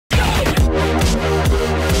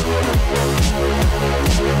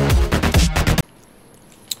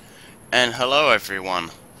And hello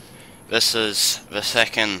everyone, this is the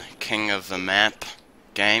second King of the Map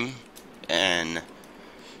game in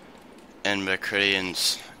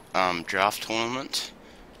Myrk's draft tournament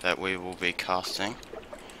that we will be casting.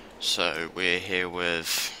 So we're here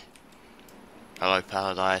with Hello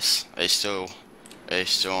Paradise. He's still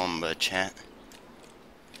on the chat.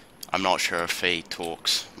 I'm not sure if he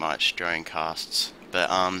talks much during casts,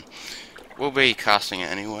 but we'll be casting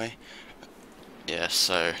it anyway. Yeah,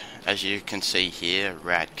 so as you can see here,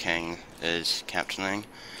 Rat King is captaining.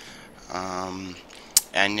 And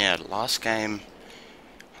yeah, last game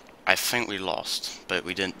I think we lost, but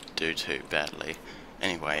we didn't do too badly.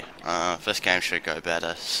 Anyway, this game should go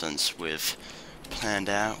better since we've planned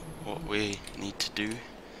out what we need to do.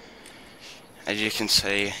 As you can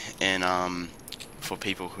see in for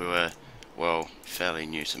people who are, well, fairly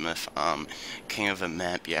new to Myth, King of the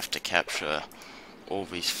Map, you have to capture all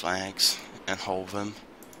these flags and hold them,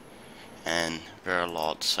 and there are a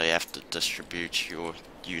lot, so you have to distribute your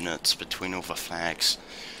units between all the flags.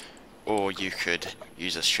 Or you could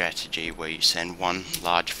use a strategy where you send one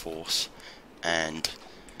large force and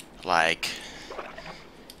like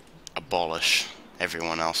abolish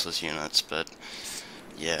everyone else's units, but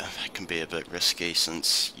yeah, that can be a bit risky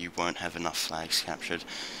since you won't have enough flags captured.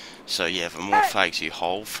 So yeah, the more flags you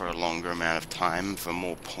hold for a longer amount of time, the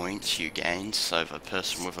more points you gain, so the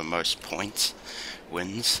person with the most points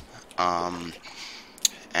wins. And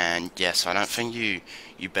yes, I don't think you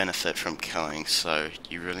benefit from killing, so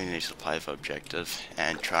you really need to play the objective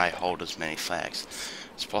and try hold as many flags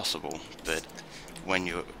as possible. But when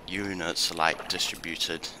your units are like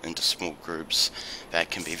distributed into small groups,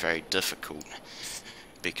 that can be very difficult,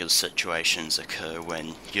 because situations occur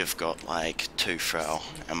when you've got like 2 Frau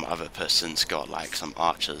and the other person's got like some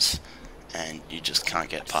archers and you just can't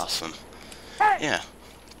get past them. Yeah.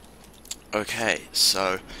 Okay,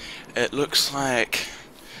 so it looks like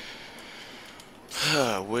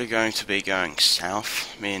we're going to be going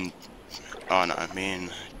south. Me and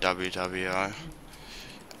WWO.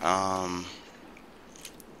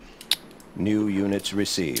 New units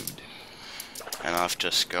received. And I've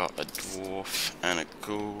just got a dwarf and a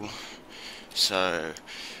ghoul. So,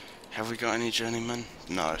 have we got any journeymen?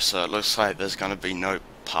 No, so it looks like there's going to be no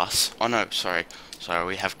pus. Oh no, sorry,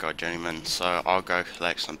 we have got journeymen, so I'll go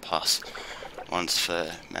collect some pus once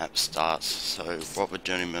the map starts. So what the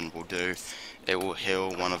journeyman will do, it will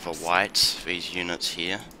heal one of the whites, these units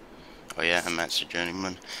here. Oh yeah, and that's a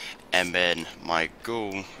journeyman. And then my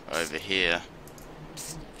ghoul over here,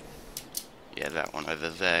 yeah, that one over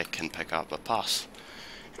there, can pick up a pus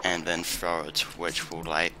and then throw it, which will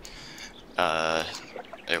like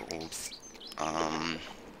it will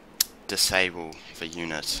disable the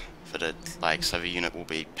unit, but it like, so the unit will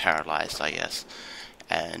be paralyzed, I guess,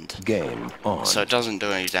 and game on. So it doesn't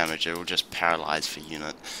do any damage, it will just paralyze the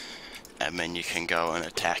unit, and then you can go and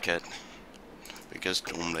attack it, because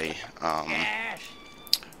normally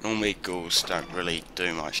ghouls don't really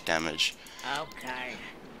do much damage. Okay.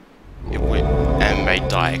 And they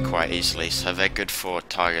die quite easily, so they're good for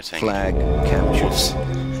targeting Flag captures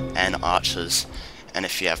and archers. And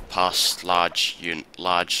if you have past large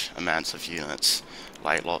amounts of units,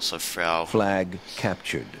 like lots of Frau. Flag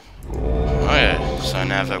captured. Oh yeah, so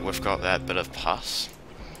now that we've got that bit of pus,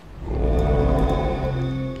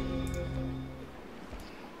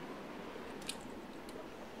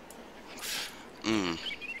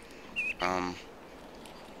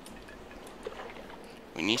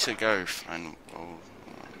 we need to go find.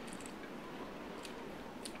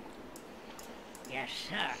 Yes,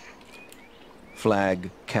 sir.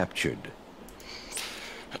 Flag captured.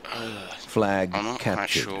 Flag I'm not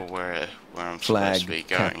captured. quite sure where I'm Flag supposed to be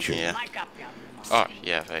going captured. here. Mic up, young man. Oh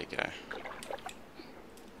yeah, there you go.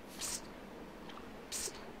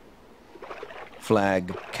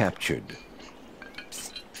 Flag captured.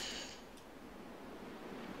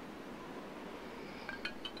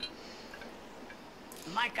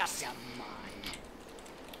 Mic up, young man.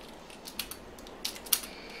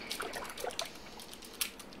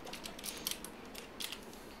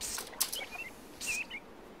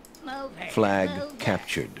 Move it. Flag Move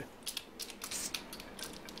captured.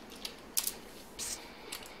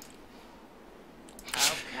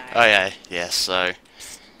 Oh yeah, so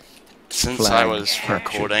since I Flag was captured.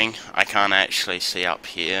 recording, I can't actually see up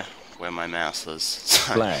here where my mouse is,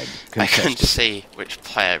 so Flag I couldn't contested. see which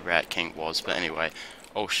player Rat King was, but anyway.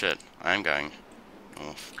 Oh shit, I am going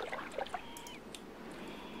north.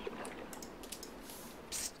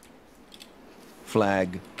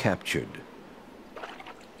 Flag captured.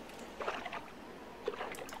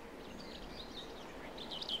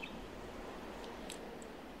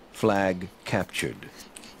 Flag captured.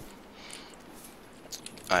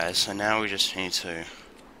 Alright, so now we just need to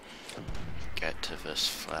get to this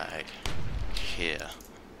flag here,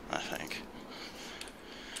 I think.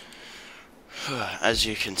 As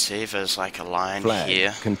you can see, there's like a line Flag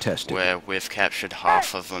here contested. where we've captured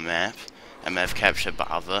half of the map and they've captured the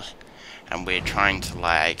other, and we're trying to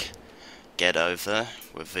like get over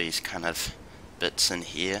with these kind of bits in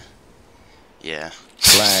here. Yeah.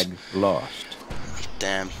 Flag lost.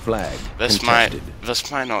 Damn. Flag This contested.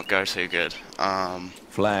 might not go too good.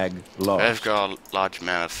 Flag lost. They've got a large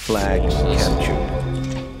amount of Flag forces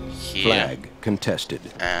captured. here, Flag contested.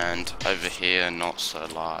 and over here not so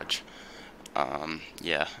large.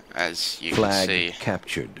 Yeah, as you Flag can see,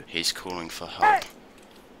 captured. he's calling for help.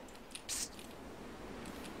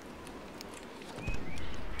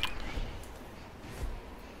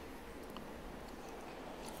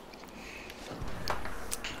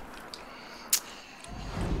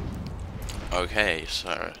 Okay,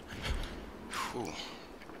 so, whew,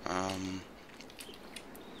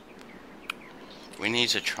 we need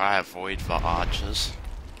to try avoid the archers,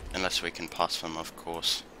 unless we can pass them, of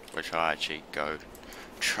course, which I'll actually go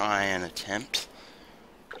try and attempt.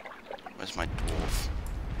 Where's my dwarf?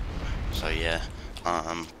 So yeah,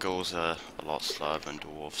 ghouls are a lot slower than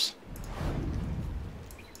dwarves.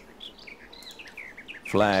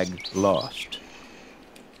 Flag lost.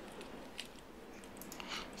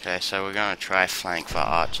 Okay, so we're gonna try flank the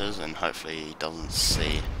archers, and hopefully he doesn't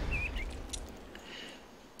see.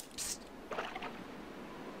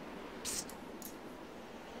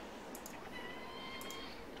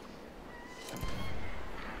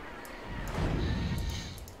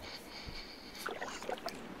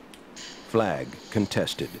 Flag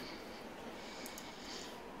contested.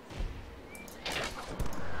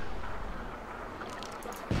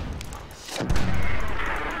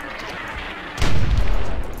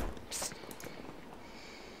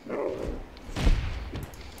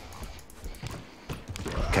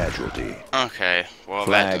 Casualty. Okay, well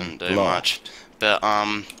Flag that didn't do lost. much. But,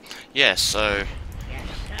 yeah, so,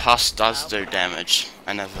 pus does do damage.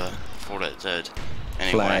 I never thought it did.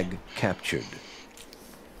 Anyway. Flag captured.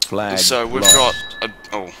 Flag So we've lost.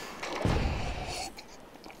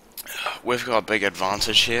 we've got a big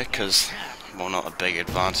advantage here, because, well, not a big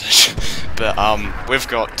advantage, but we've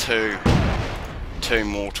got two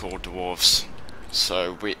mortal dwarves.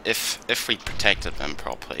 So if we protected them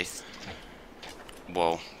properly,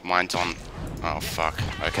 well, mine's on. Oh fuck.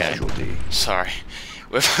 Okay. Casualty. Sorry,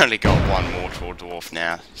 we've only got one mortal dwarf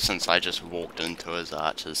now since I just walked into his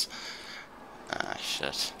archers. Ah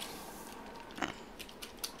shit.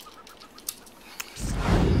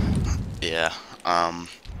 Yeah, I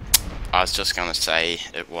was just gonna say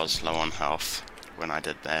it was low on health when I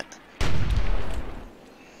did that.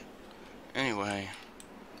 Anyway,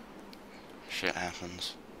 shit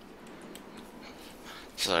happens.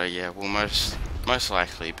 So yeah, we'll most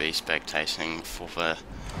likely be spectating for the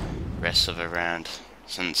rest of the round,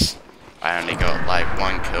 since I only got like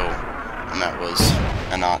one kill, and that was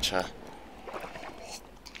an archer.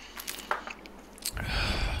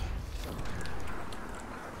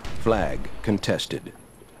 Flag contested.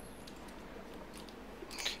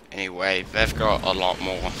 Anyway, they've got a lot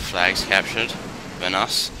more flags captured than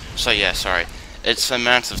us. So yeah, sorry. It's the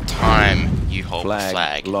amount of time you hold the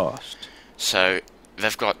flag. Lost. So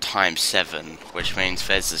they've got ×7, which means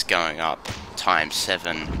theirs is going up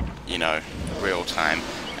 ×7, you know, real time.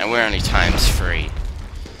 And we're only ×3.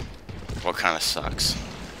 What kind of sucks.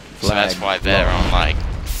 So that's why they're on like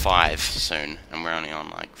 5 soon, and we're only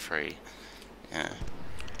on like 3. Yeah.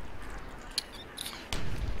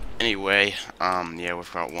 Anyway, yeah,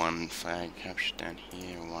 we've got one flag captured down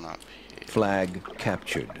here, one up here. Flag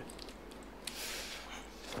captured.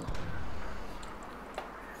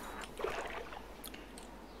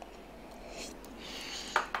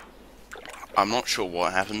 I'm not sure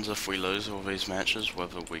what happens if we lose all these matches,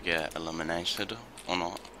 whether we get eliminated or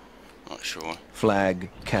not. Not sure.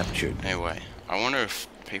 Flag captured. Anyway, I wonder if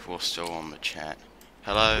people are still on the chat.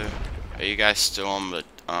 Hello? Are you guys still on the,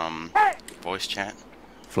 voice chat?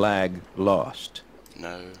 Flag lost.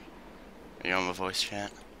 No. Are you on the voice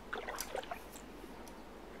chat?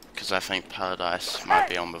 Because I think Paradise might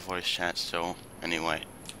be on the voice chat still. Anyway.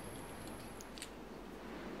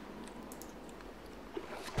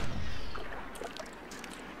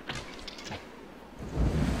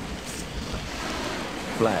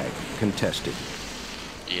 Flag contested.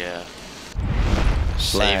 Yeah.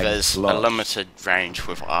 See, Flag there's lost. a limited range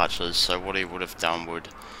with archers, so what he would have done would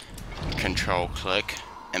control click,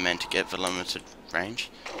 and then to get the limited range,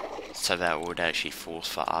 so that would actually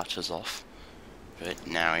force the archers off. But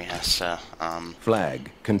now he has to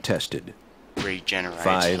Flag contested. regenerate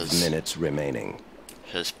 5 his minutes remaining.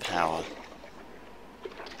 his power.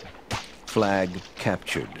 Flag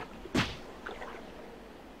captured.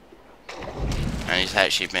 And he's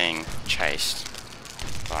actually being chased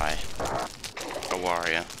by a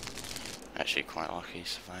warrior. Actually quite lucky he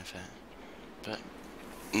survived that. But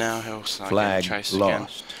now he'll start getting chased again,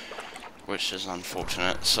 which is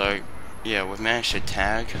unfortunate. So yeah, we've managed to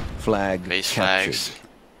tag these flags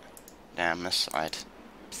down this side.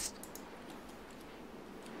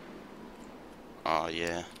 Oh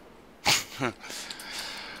yeah.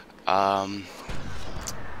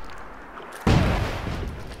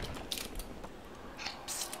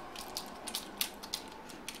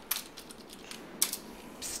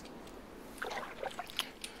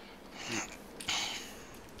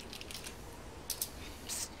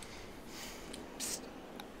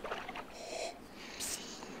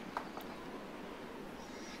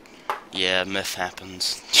 Yeah, myth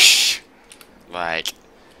happens. Like,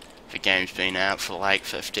 the game's been out for like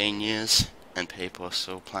 15 years and people are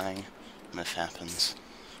still playing. Myth happens.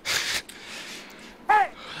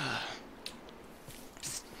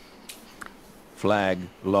 Flag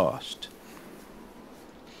lost.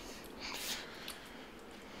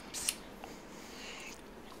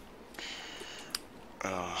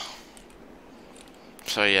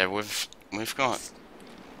 So yeah, we've got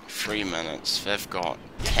 3 minutes. They've got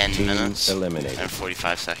 10 Team minutes eliminated. and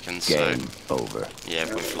 45 seconds. Game so over.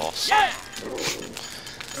 yeah, we've lost.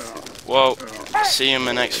 Well, see you in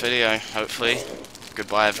the next video, hopefully.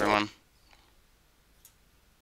 Goodbye, everyone.